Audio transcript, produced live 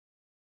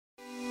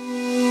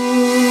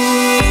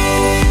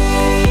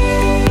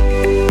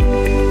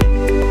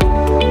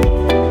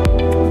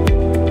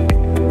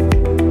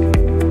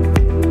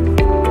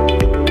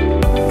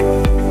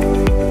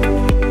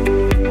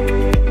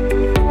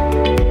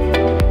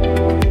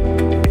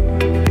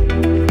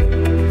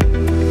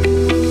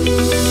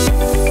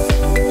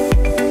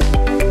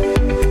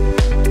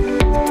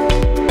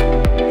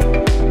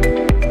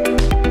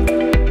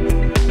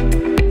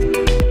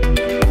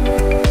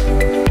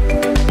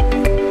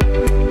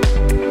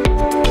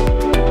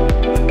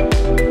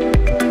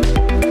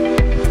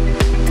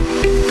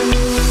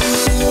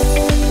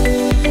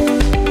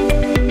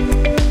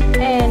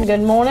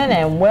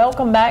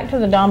welcome back to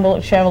the Don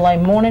Bullock Chevrolet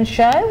Morning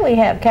Show. We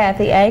have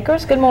Kathy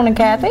Akers. Good morning,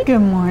 Kathy. Good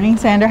morning,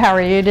 Sandra. How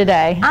are you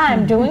today?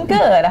 I'm doing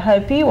good. I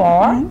hope you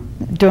are.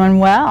 Doing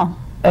well.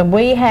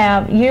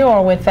 You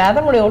are with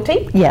Fathom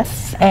Realty.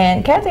 Yes.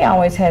 And Kathy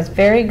always has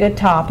very good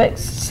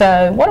topics.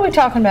 So what are we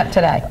talking about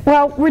today?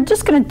 Well, we're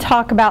just going to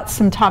talk about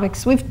some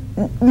topics. We've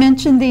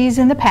mentioned these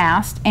in the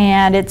past,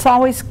 and it's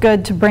always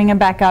good to bring them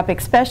back up,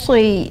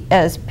 especially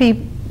as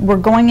we're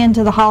going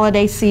into the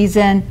holiday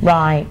season.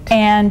 Right.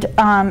 And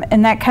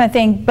that kind of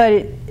thing.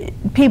 But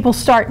people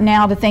start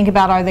now to think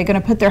about, are they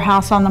going to put their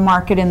house on the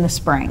market in the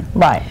spring?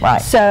 Right,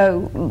 right.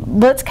 So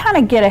let's kind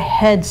of get a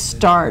head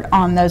start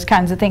on those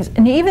kinds of things.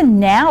 And even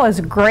now is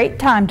a great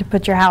time to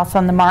put your house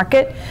on the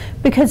market,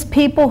 because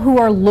people who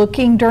are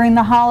looking during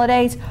the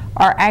holidays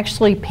are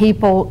actually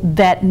people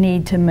that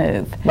need to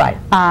move. Right.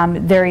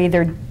 They're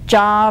either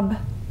job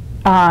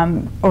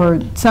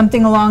or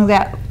something along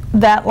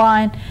that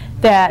line,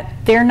 that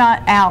they're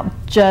not out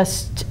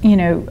just,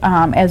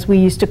 as we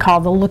used to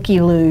call the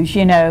looky-loos,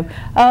 oh,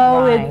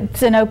 right.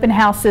 It's an open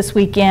house this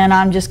weekend,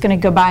 I'm just going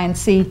to go by and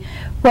see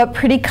what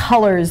pretty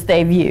colors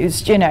they've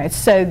used,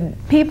 So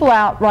people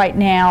out right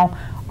now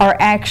are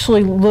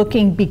actually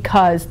looking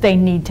because they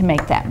need to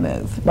make that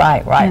move.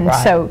 Right, right, and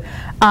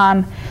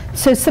right.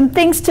 So some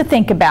things to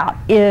think about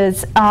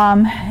is,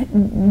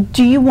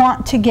 do you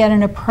want to get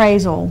an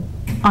appraisal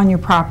on your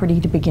property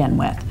to begin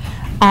with?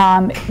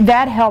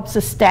 That helps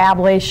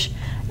establish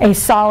a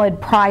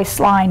solid price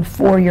line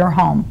for your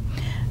home.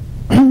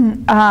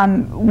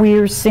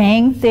 We're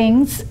seeing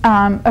things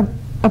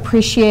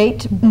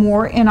appreciate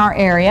more in our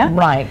area.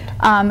 Right.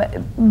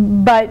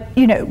 But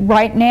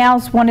right now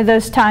is one of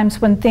those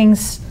times when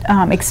things,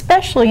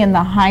 especially in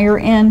the higher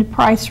end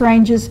price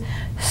ranges,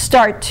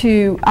 start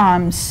to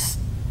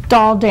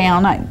stall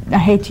down. I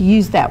hate to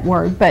use that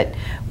word, but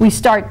we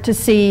start to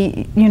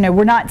see,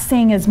 we're not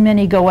seeing as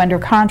many go under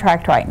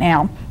contract right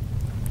now.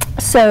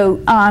 So,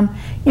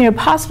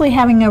 possibly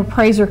having an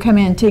appraiser come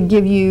in to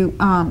give you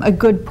a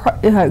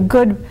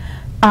good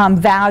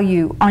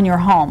value on your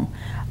home.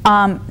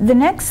 The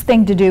next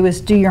thing to do is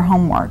do your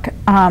homework.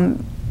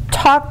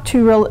 Talk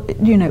to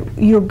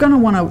you're going to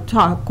want to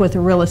talk with a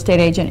real estate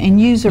agent and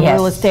use a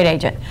real estate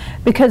agent,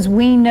 because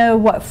we know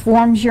what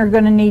forms you're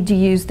going to need to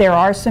use. There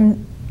are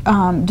some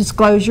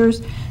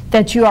disclosures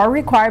that you are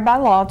required by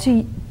law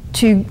to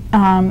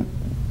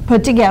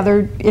put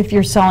together if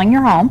you're selling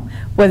your home,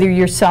 whether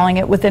you're selling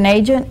it with an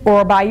agent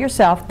or by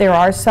yourself. There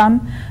are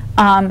some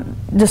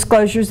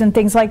disclosures and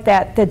things like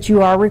that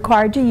you are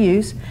required to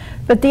use.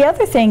 But the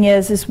other thing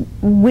is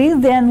we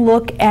then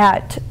look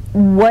at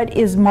what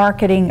is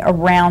marketing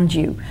around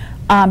you,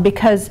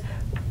 because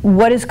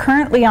what is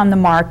currently on the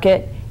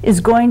market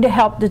is going to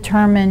help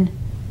determine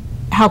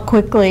how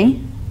quickly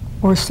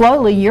or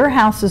slowly your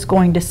house is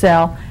going to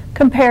sell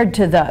compared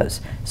to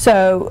those.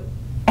 So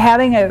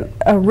having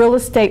a real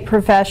estate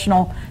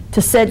professional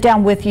to sit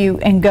down with you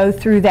and go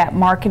through that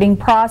marketing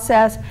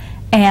process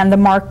and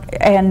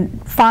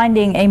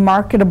finding a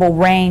marketable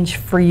range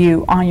for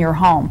you on your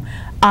home,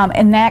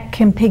 and that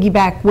can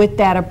piggyback with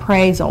that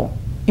appraisal.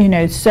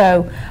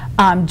 So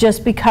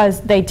just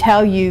because they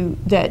tell you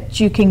that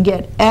you can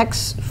get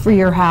X for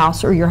your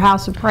house, or your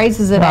house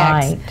appraises at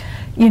right. X,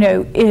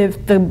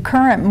 if the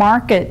current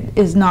market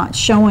is not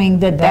showing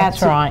that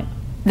that's right.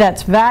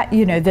 that's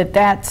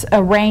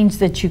a range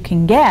that you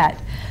can get,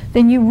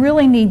 then you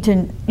really need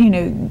to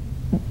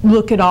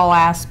look at all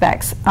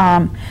aspects.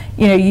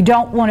 You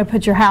don't want to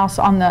put your house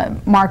on the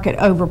market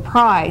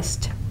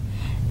overpriced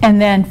and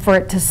then for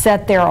it to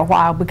sit there a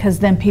while, because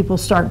then people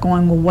start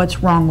going, well,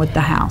 what's wrong with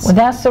the house? Well,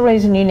 that's the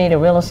reason you need a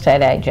real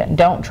estate agent.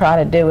 Don't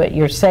try to do it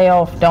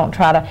yourself.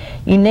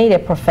 You need a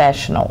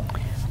professional.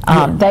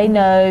 They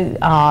know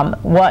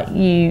what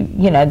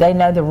they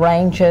know the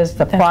ranges,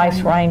 the price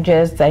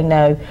ranges, they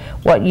know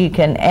what you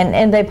can,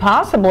 and they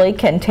possibly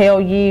can tell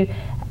you,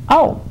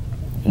 oh,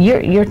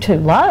 you're too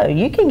low.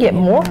 You can get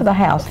more for the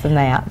house than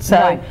that.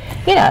 So,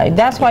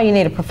 that's why you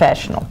need a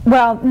professional.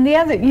 Well, the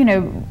other,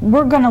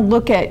 we're going to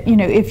look at,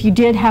 if you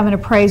did have an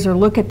appraiser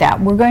look at that,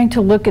 we're going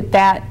to look at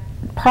that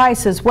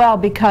price as well,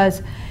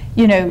 because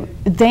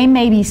they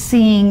may be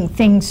seeing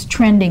things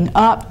trending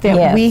up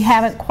that we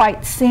haven't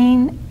quite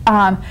seen.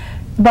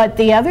 But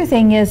the other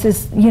thing is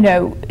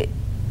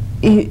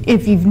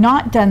if you've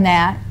not done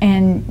that,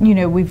 and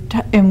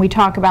we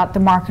talk about the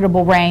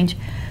marketable range,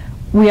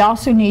 we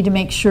also need to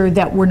make sure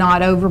that we're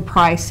not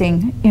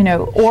overpricing,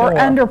 or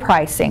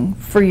underpricing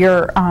for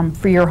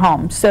your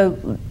home.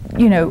 So,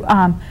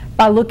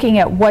 by looking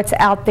at what's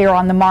out there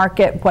on the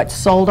market, what's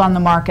sold on the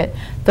market,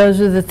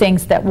 those are the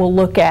things that we'll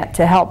look at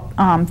to help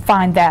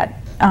find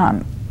that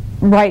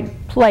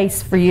right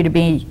place for you to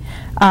be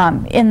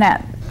in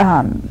that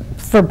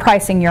for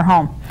pricing your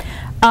home.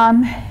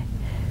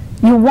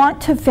 You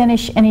want to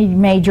finish any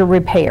major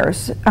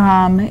repairs.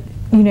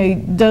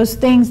 Those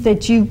things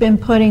that you've been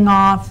putting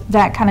off,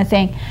 that kind of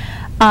thing.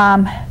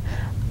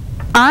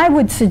 I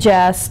would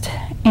suggest,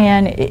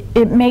 and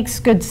it makes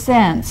good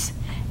sense,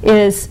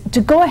 is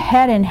to go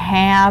ahead and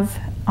have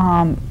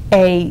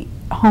a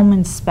home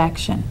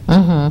inspection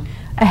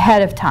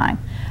ahead of time.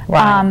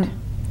 Right.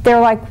 They're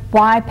like,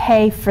 why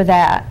pay for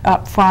that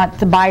up front?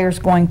 The buyer's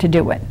going to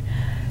do it.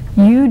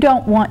 You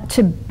don't want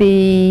to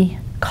be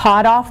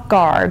caught off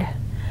guard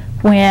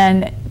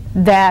when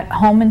that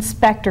home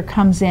inspector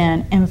comes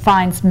in and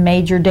finds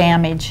major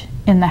damage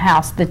in the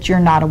house that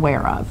you're not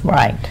aware of.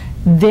 Right.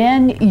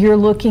 Then you're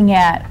looking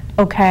at,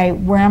 okay,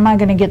 where am I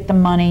going to get the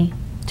money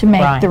to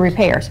make the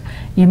repairs?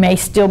 You may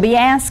still be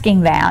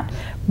asking that,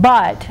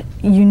 but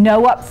you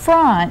know up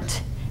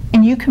front,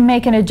 and you can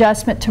make an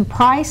adjustment to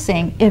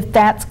pricing if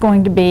that's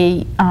going to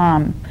be,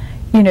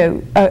 you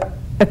know,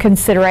 a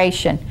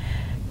consideration.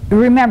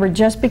 Remember,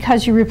 just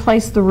because you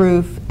replaced the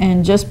roof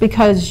and just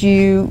because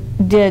you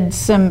did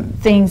some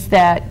things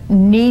that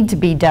need to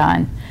be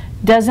done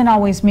doesn't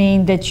always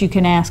mean that you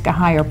can ask a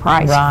higher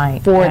price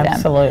for them.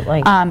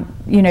 Absolutely.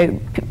 You know,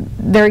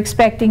 they're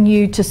expecting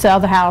you to sell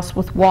the house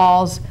with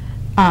walls,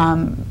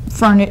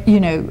 you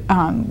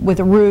know, with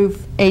a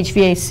roof,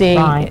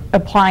 HVAC,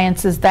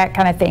 appliances, that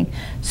kind of thing.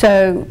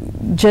 So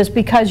just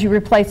because you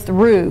replace the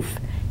roof,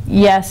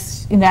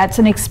 yes, that's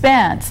an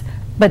expense,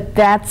 but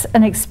that's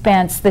an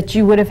expense that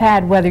you would have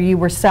had whether you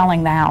were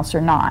selling the house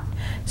or not.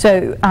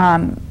 So,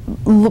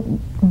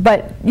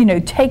 but you know,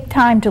 take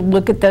time to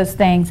look at those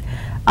things.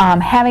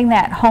 Having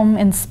that home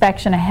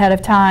inspection ahead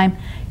of time,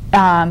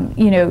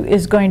 you know,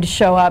 is going to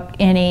show up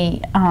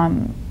any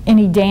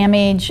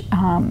damage,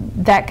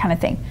 that kind of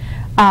thing.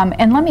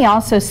 And let me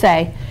also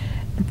say,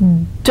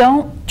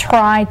 don't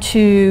try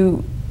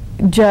to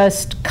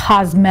just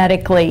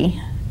cosmetically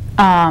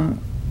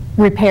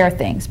repair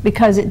things,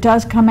 because it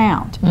does come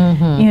out.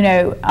 You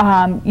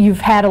know, you've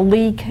had a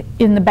leak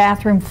in the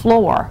bathroom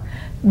floor.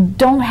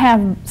 Don't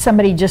have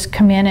somebody just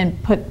come in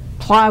and put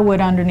plywood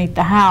underneath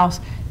the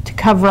house to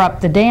cover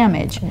up the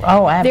damage.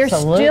 Oh,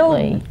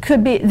 absolutely.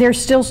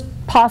 There's still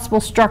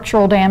possible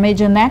structural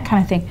damage and that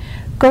kind of thing.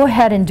 Go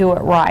ahead and do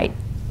it right.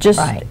 Just,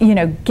 you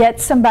know, get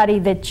somebody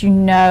that you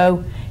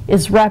know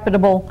is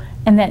reputable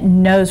and that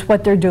knows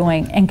what they're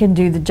doing and can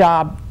do the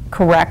job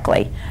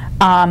correctly.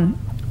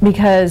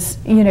 Because,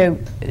 you know,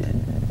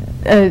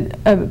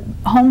 a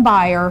home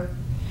buyer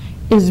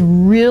is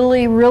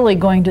really, really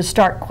going to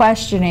start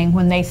questioning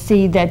when they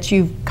see that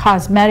you've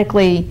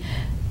cosmetically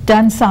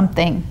done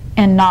something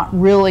and not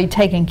really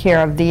taken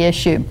care of the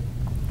issue.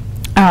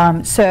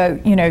 So,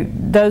 you know,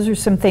 those are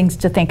some things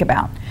to think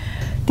about.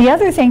 The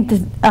other thing to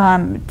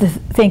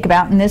think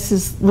about, and this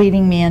is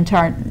leading me into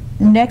our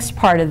next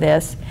part of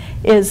this,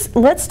 is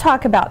let's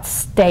talk about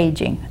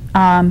staging.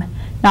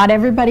 Not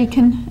everybody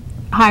can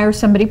hire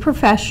somebody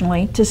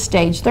professionally to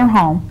stage their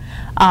home.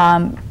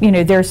 You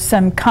know, there's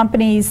some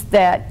companies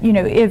that, you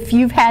know, if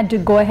you've had to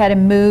go ahead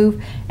and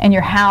move and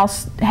your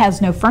house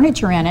has no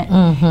furniture in it,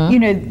 you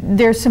know,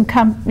 there's some,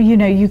 you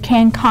know, you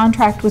can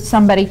contract with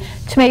somebody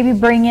to maybe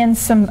bring in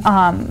some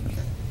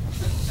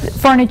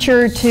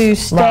furniture to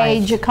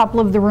stage a couple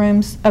of the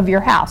rooms of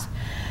your house.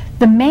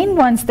 The main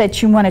ones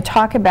that you want to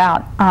talk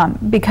about,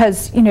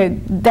 because, you know,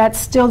 that's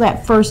still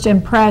that first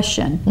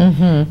impression,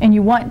 and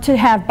you want to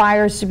have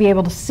buyers to be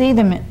able to see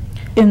them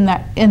in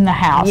the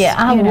house. Yeah,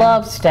 I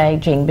love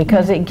staging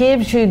because it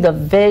gives you the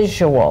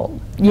visual.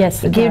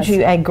 Yes, it gives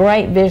you a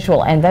great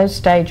visual, and those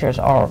stagers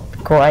are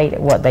great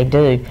at what they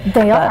do.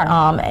 They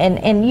are.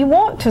 And you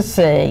want to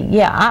see.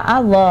 Yeah, I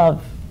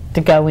love to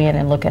go in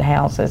and look at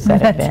houses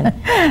that have been.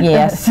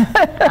 Yes,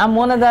 I'm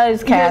one of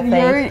those,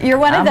 Kathy. You're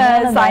one of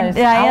those. I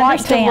understand.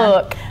 Like to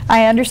look.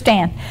 I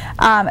understand.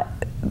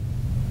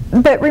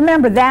 But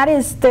remember, that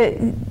is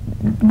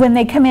when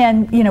they come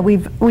in. You know,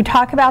 we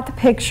talk about the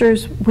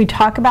pictures, we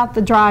talk about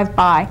the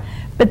drive-by,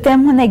 but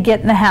then when they get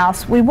in the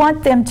house, we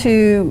want them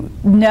to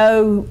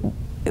know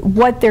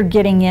what they're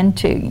getting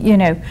into. You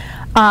know,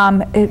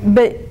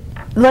 but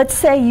let's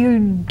say you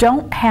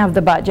don't have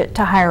the budget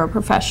to hire a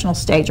professional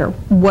stager.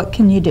 What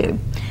can you do?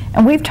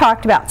 And we've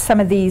talked about some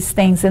of these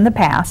things in the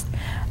past.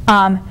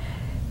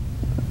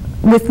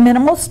 With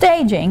minimal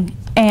staging,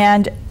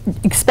 and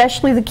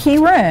especially the key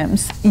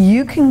rooms,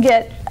 you can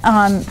get,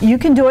 you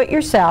can do it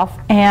yourself,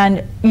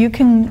 and you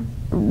can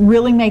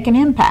really make an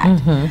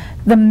impact.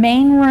 The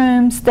main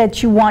rooms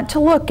that you want to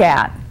look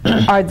at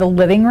are the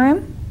living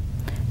room,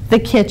 the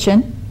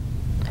kitchen,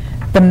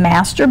 the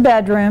master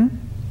bedroom,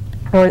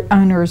 or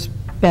owner's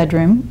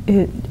bedroom,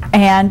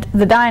 and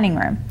the dining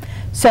room.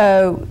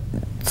 So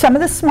some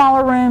of the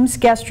smaller rooms,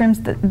 guest rooms,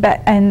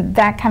 and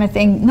that kind of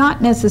thing,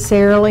 not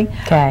necessarily.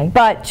 Okay.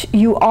 But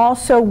you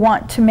also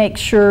want to make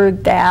sure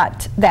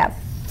that that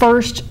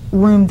first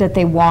room that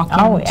they walk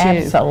into. Oh,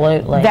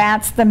 absolutely.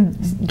 That's the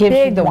gives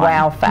you the one,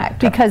 wow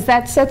factor. because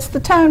that sets the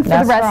tone for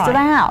the rest of the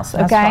house.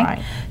 Okay. That's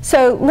right.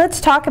 So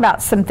let's talk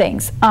about some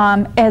things.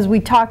 As we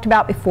talked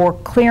about before,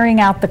 clearing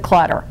out the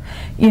clutter.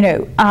 You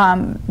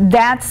know,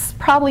 that's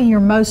probably your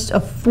most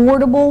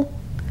affordable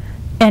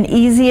and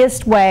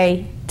easiest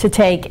way to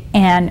take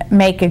and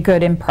make a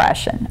good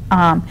impression.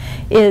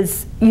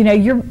 Is, you know,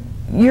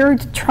 you're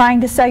trying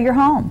to sell your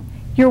home.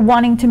 You're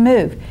wanting to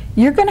move.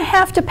 You're going to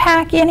have to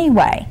pack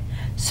anyway.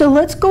 So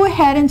let's go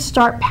ahead and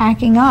start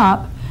packing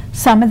up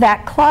some of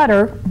that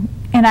clutter.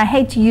 And I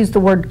hate to use the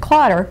word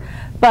clutter,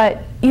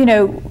 but, you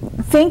know,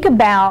 think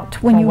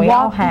about when you we walk.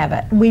 all have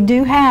it. We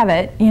do have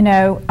it. You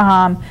know,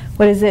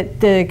 what is it?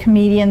 The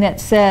comedian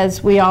that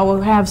says we all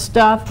have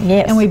stuff,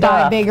 yes, and we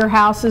buy stuff. bigger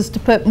houses to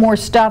put more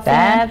stuff in.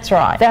 That's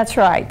right. That's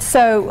right.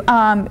 So,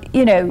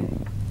 you know,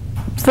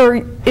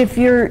 if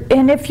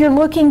you're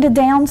looking to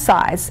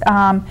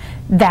downsize,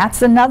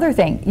 that's another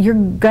thing. You're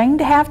going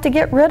to have to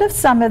get rid of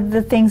some of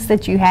the things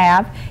that you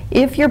have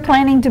if you're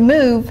planning to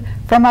move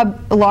from a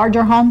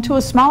larger home to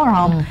a smaller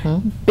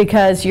home,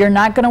 because you're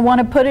not going to want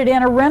to put it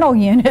in a rental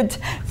unit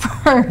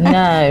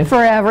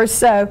forever.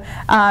 So,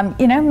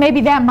 you know,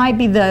 maybe that might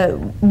be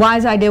the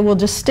wise idea. We'll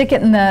just stick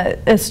it in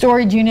a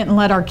storage unit and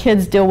let our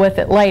kids deal with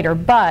it later.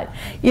 But,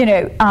 you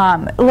know,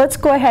 let's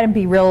go ahead and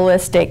be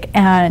realistic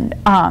and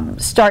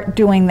start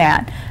doing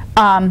that.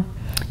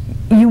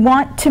 You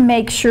want to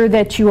make sure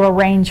that you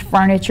arrange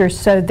furniture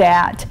so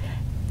that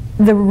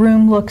the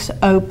room looks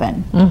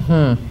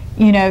open.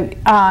 You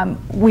know,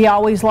 we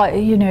always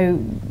like, you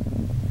know,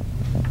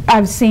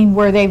 I've seen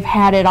where they've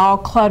had it all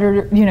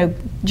cluttered, you know,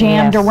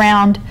 jammed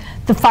around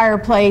the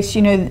fireplace,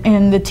 you know,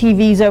 and the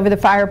TV's over the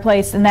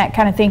fireplace and that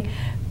kind of thing.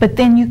 But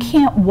then you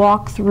can't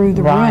walk through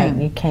the room. Right,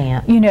 you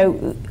can't. You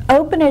know,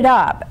 open it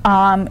up.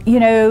 You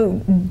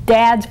know,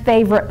 Dad's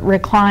favorite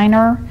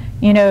recliner.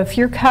 You know, if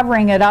you're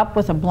covering it up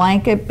with a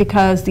blanket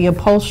because the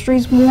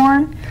upholstery's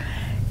worn,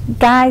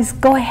 guys,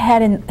 go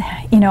ahead and,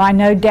 you know, I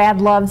know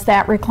Dad loves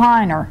that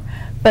recliner,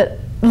 but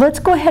let's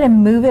go ahead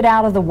and move it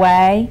out of the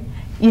way,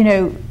 you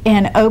know,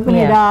 and open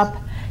it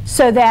up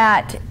so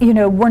that, you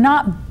know, we're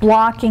not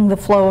blocking the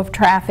flow of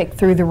traffic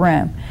through the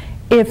room.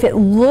 If it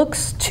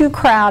looks too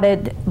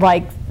crowded,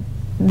 like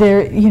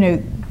there, you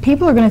know,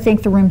 people are going to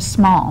think the room's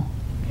small.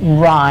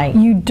 Right.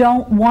 You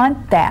don't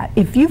want that.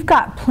 If you've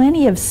got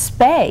plenty of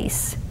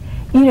space,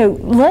 you know,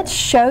 let's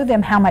show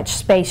them how much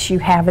space you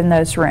have in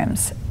those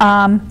rooms.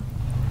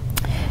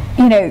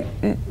 You know,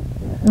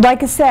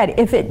 like I said,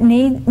 if it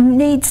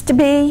needs to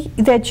be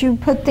that you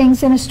put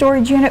things in a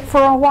storage unit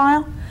for a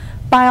while,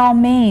 by all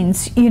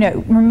means, you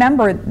know,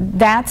 remember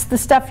that's the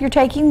stuff you're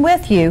taking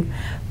with you,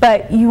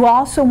 but you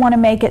also want to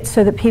make it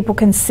so that people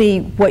can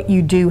see what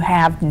you do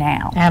have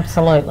now.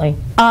 Absolutely.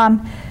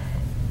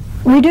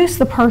 Reduce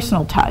the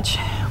personal touch.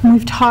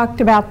 We've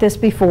talked about this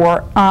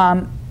before.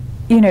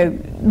 You know,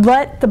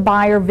 let the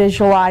buyer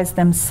visualize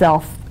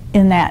themselves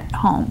in that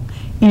home.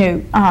 You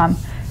know,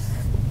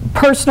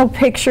 personal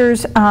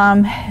pictures,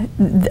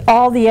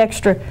 all the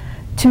extra.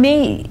 To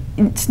me,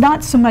 it's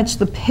not so much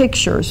the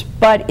pictures,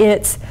 but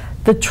it's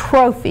the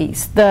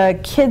trophies, the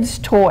kids'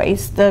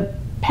 toys, the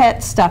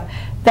pet stuff,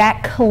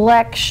 that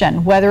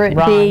collection, whether it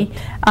be,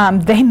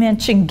 they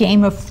mentioned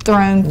Game of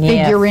Thrones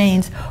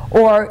figurines,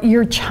 or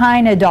your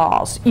China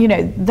dolls, you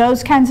know,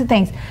 those kinds of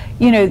things.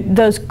 You know,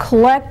 those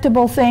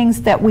collectible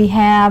things that we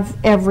have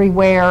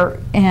everywhere,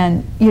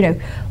 and, you know,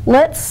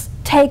 let's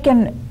take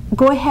and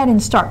go ahead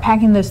and start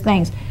packing those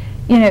things.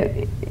 You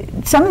know,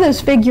 some of those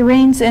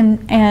figurines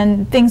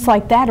and things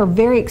like that are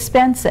very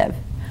expensive.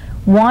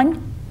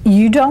 One,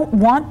 you don't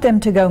want them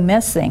to go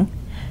missing.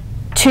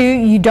 Two,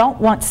 you don't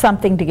want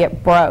something to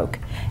get broke.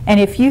 And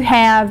if you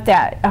have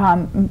that,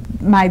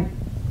 my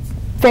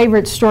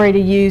favorite story to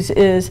use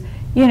is,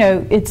 you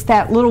know, it's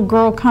that little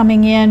girl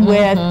coming in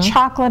with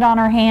chocolate on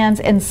her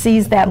hands and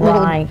sees that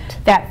little,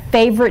 that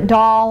favorite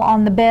doll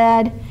on the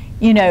bed.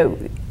 You know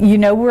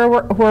where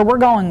we're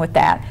going with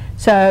that.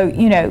 So,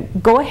 you know,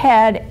 go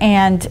ahead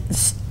and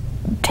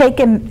take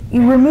and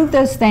remove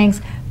those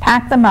things,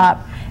 pack them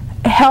up,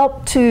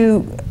 help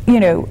to, you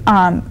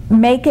know,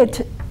 make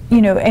it,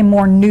 you know, a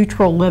more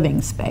neutral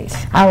living space.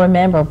 I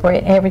remember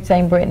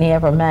everything Brittany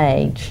ever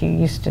made. She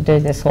used to do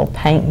this little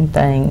painting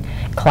thing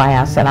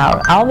class, and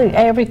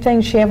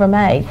everything she ever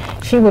made,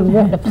 she would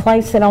want to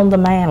place it on the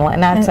mantle,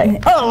 and I'd say,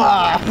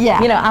 oh,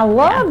 you know, I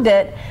loved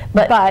it,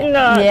 but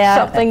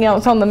something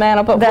else on the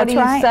mantle. But what do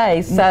you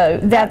say? So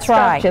that's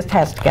right. Just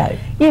has to go.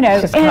 You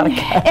know,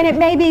 and it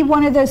may be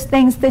one of those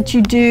things that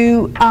you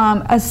do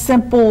a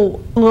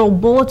simple little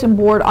bulletin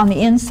board on the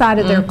inside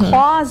of their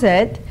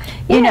closet.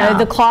 You know,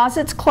 the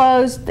closet's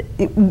closed.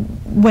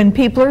 When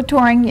people are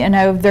touring, you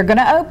know, they're going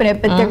to open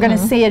it, but they're going to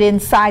see it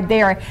inside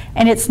there,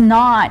 and it's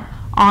not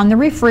on the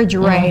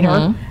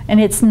refrigerator,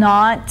 and it's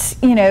not,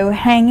 you know,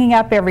 hanging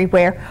up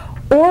everywhere.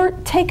 Or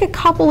take a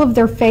couple of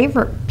their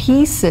favorite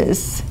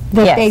pieces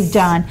that they've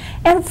done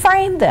and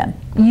frame them.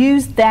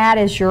 Use that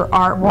as your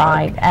artwork.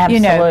 Right,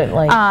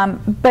 absolutely. You know,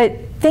 but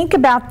think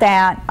about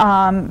that.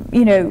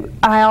 You know,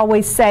 I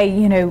always say,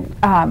 you know,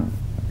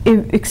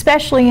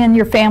 especially in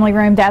your family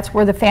room, that's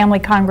where the family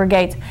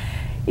congregates.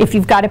 If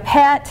you've got a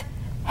pet,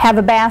 have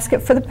a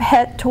basket for the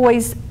pet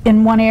toys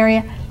in one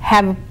area,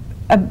 have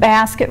a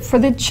basket for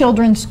the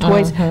children's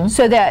toys,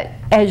 so that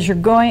as you're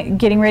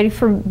getting ready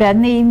for bed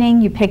in the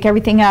evening, you pick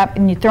everything up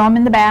and you throw them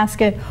in the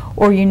basket,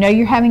 or you know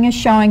you're having a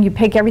showing, you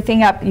pick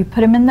everything up, you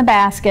put them in the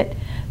basket.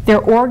 They're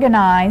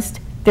organized,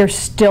 they're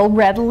still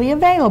readily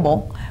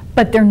available,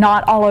 but they're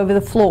not all over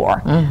the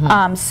floor.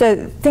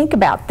 So think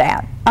about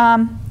that.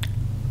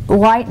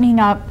 Lightening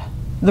up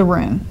the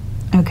room,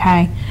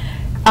 okay?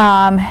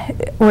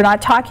 We're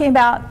not talking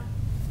about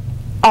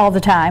all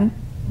the time,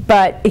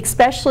 but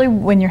especially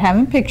when you're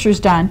having pictures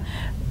done,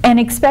 and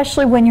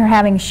especially when you're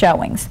having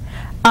showings.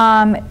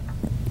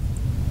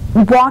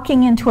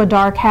 Walking into a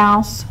dark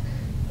house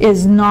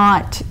is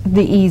not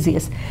the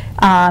easiest.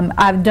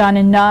 I've done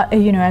enough,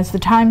 you know, as the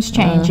time's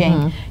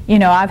changing, you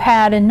know, I've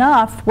had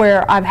enough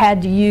where I've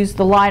had to use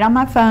the light on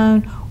my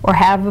phone or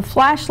have a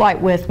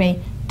flashlight with me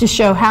to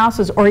show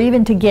houses, or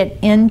even to get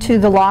into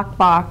the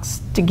lockbox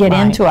to get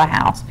into a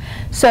house.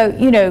 So,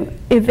 you know,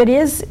 if it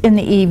is in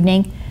the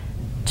evening,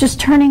 just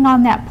turning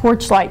on that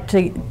porch light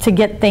to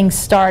get things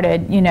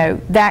started, you know,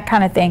 that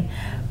kind of thing.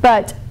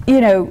 But, you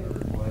know,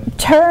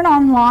 turn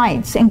on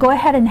lights and go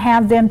ahead and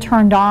have them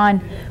turned on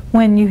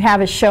when you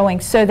have a showing,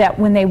 so that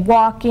when they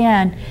walk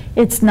in,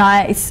 it's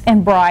nice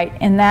and bright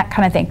and that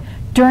kind of thing.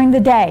 During the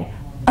day,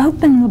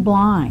 open the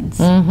blinds.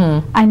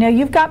 I know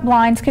you've got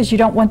blinds because you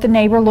don't want the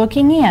neighbor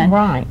looking in.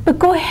 Right. But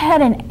go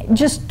ahead and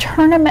just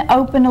turn them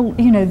open,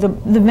 you know,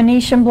 the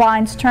Venetian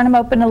blinds, turn them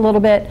open a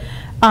little bit.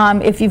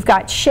 If you've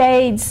got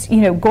shades,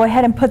 you know, go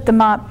ahead and put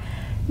them up.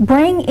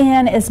 Bring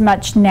in as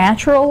much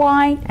natural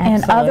light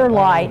and other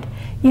light.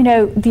 You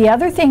know, the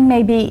other thing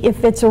may be,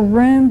 if it's a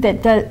room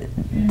that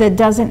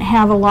doesn't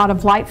have a lot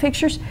of light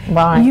fixtures,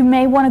 you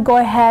may want to go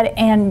ahead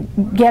and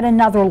get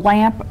another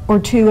lamp or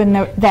two in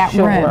that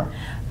room.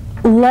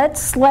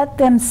 Let's let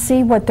them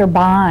see what they're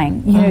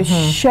buying. You know,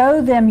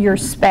 show them your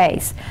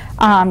space.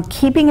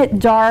 Keeping it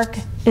dark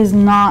is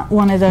not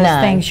one of those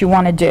things you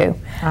want to do.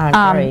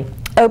 I agree.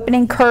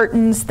 Opening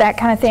curtains, that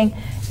kind of thing,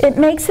 it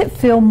makes it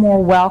feel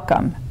more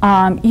welcome.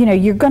 You know,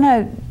 you're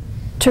going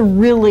to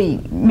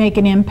really make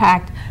an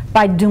impact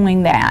by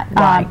doing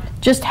that.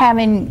 Just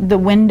having the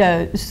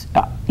windows,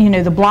 you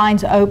know, the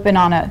blinds open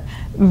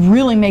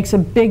really makes a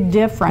big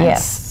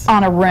difference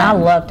on a room. I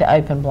love to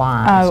open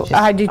blinds.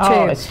 I do too.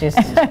 It's just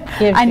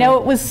I know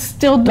it was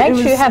still makes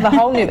you have a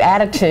whole new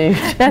attitude.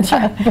 That's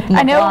right.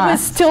 I know it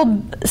was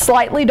still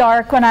slightly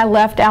dark when I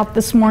left out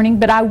this morning,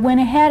 but I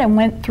went ahead and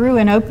went through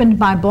and opened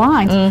my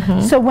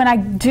blinds. So when I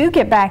do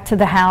get back to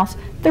the house,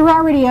 they're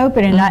already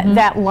open, and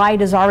that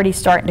light is already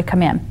starting to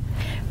come in.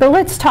 But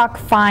let's talk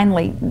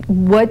finally,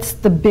 what's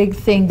the big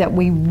thing that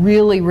we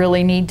really,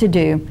 really need to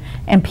do?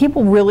 And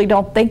people really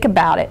don't think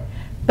about it,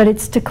 but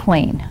it's to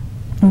clean.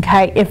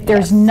 Okay, if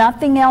there's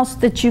nothing else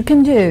that you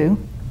can do,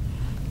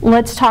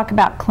 let's talk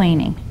about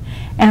cleaning.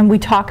 And we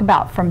talk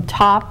about from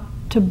top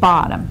to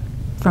bottom,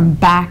 from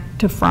back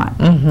to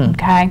front.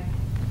 Okay,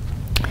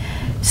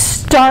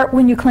 start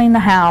when you clean the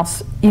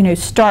house, you know,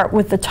 start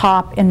with the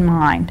top in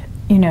mind.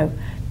 You know,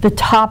 the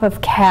top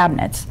of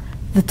cabinets,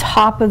 the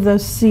top of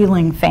those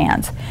ceiling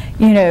fans,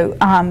 you know,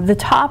 the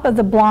top of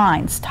the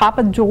blinds, top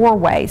of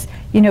doorways.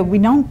 You know, we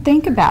don't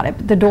think about it,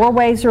 but the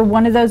doorways are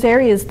one of those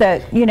areas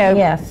that, you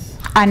know,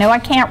 I know I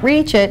can't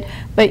reach it,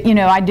 but, you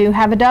know, I do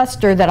have a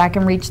duster that I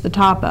can reach the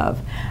top of.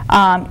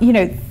 You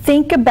know,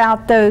 think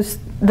about those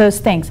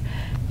things.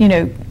 You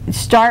know,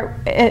 start,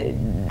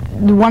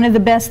 one of the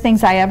best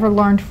things I ever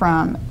learned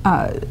from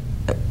a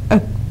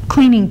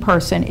cleaning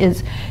person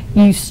is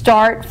you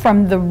start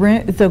from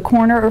the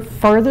corner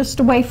furthest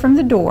away from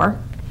the door,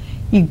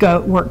 you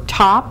go work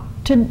top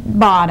to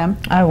bottom,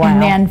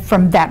 and then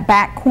from that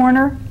back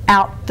corner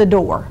out the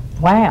door.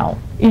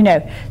 You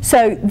know,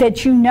 so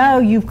that you know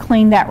you've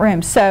cleaned that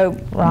room. So,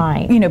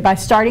 you know, by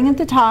starting at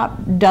the top,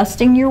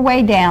 dusting your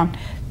way down,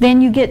 then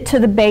you get to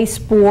the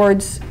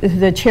baseboards,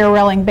 the chair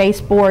railing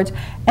baseboards,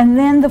 and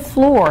then the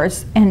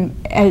floors, and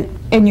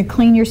you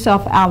clean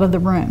yourself out of the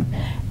room.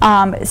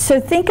 So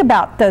think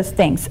about those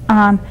things.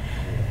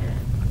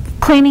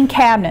 Cleaning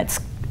cabinets.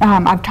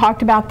 I've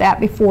talked about that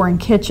before in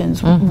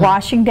kitchens.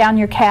 Washing down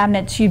your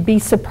cabinets, you'd be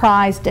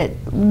surprised at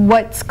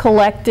what's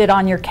collected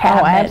on your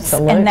cabinets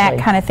and that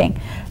kind of thing.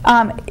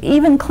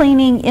 Even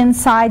cleaning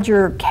inside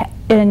your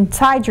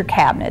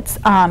cabinets,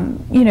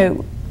 you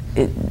know,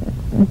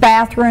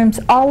 bathrooms,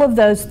 all of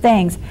those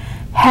things.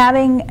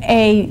 Having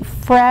a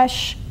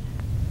fresh,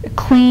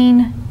 clean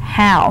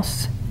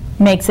house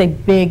makes a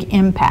big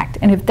impact.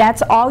 And if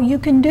that's all you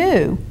can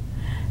do,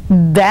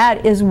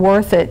 that is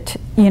worth it,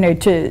 you know,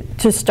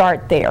 to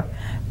start there.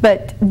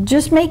 But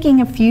just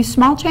making a few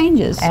small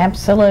changes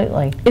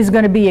is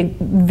going to be a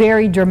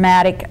very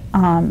dramatic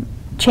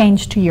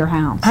change to your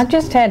house. I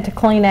just had to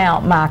clean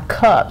out my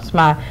cups,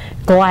 my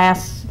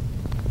glasses,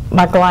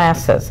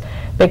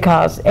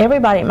 because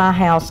everybody at my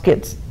house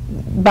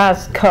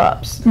buys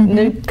cups,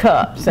 new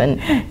cups, and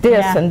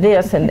this and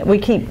this, and we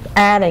keep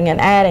adding and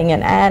adding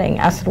and adding.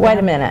 I said, wait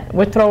a minute,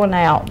 we're throwing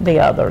out the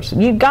others.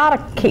 You've got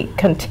to keep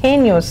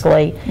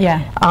continuously,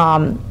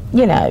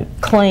 you know,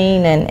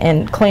 clean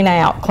and clean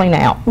out, clean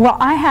out. Well,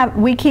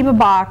 we keep a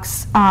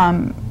box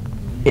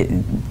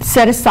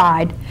set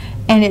aside,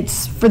 and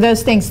it's for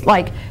those things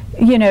like,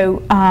 you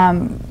know,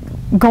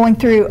 going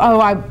through,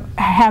 I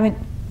haven't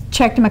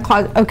checked in my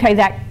closet, okay,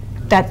 that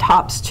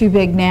top's too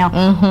big now,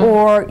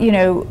 or, you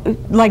know,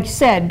 like you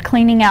said,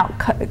 cleaning out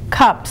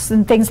cups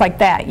and things like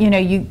that. You know,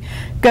 you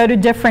go to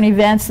different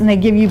events and they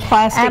give you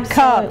plastic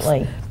cups.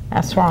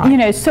 That's right. You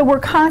know, so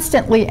we're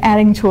constantly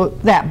adding to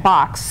that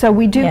box. So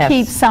we do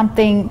keep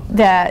something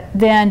that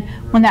then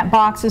when that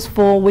box is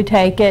full, we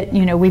take it,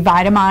 you know, we've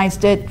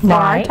itemized it for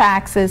our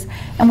taxes,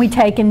 and we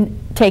take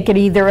it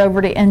either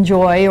over to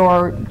Enjoy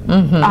or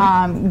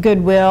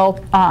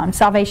Goodwill,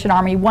 Salvation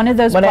Army, one of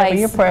those places. Whatever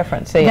your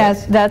preference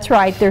is. That's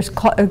right. There's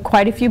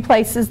quite a few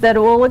places that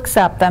will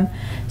accept them.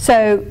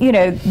 So, you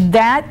know,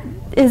 that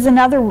is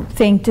another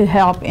thing to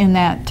help in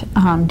that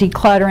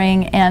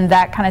decluttering and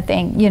that kind of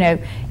thing, you know,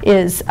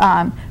 is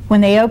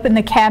when they open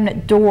the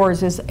cabinet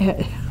doors is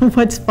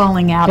what's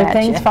falling out at you.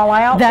 Things fall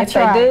out? That's if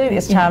right. they do,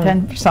 it's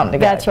time for something to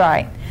go. That's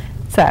right.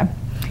 So,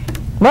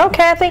 well,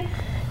 Kathy,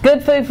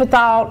 good food for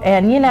thought.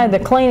 And you know, the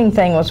cleaning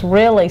thing was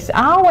really,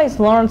 I always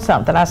learn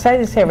something. I say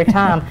this every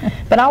time,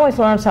 but I always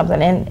learn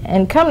something.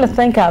 And come to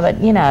think of it,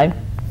 you know,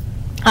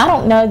 I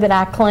don't know that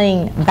I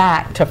clean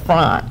back to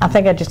front. I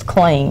think I just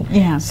clean.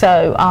 Yeah.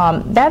 So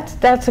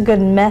that's a good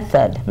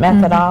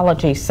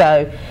methodology.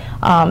 So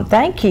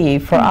thank you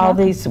for all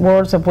these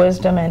words of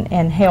wisdom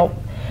and help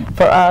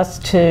for us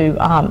to,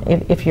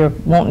 if you're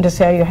wanting to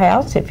sell your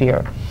house, if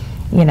you're,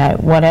 you know,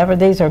 whatever,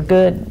 these are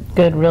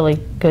really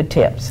good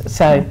tips.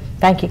 So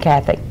thank you,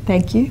 Kathy.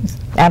 Thank you.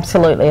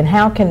 Absolutely. And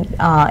how can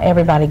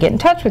everybody get in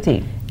touch with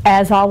you?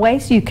 As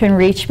always, you can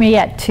reach me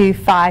at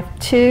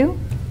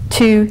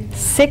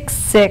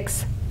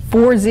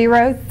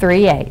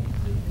 252-266-4038.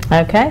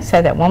 Okay,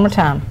 say that one more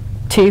time.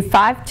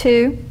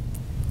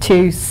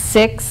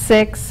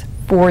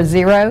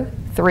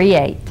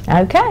 252-266-4038.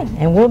 Okay,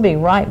 and we'll be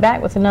right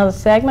back with another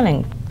segment.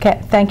 And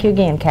thank you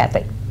again,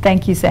 Kathy.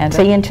 Thank you, Sandra.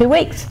 See you in 2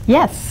 weeks.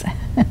 Yes.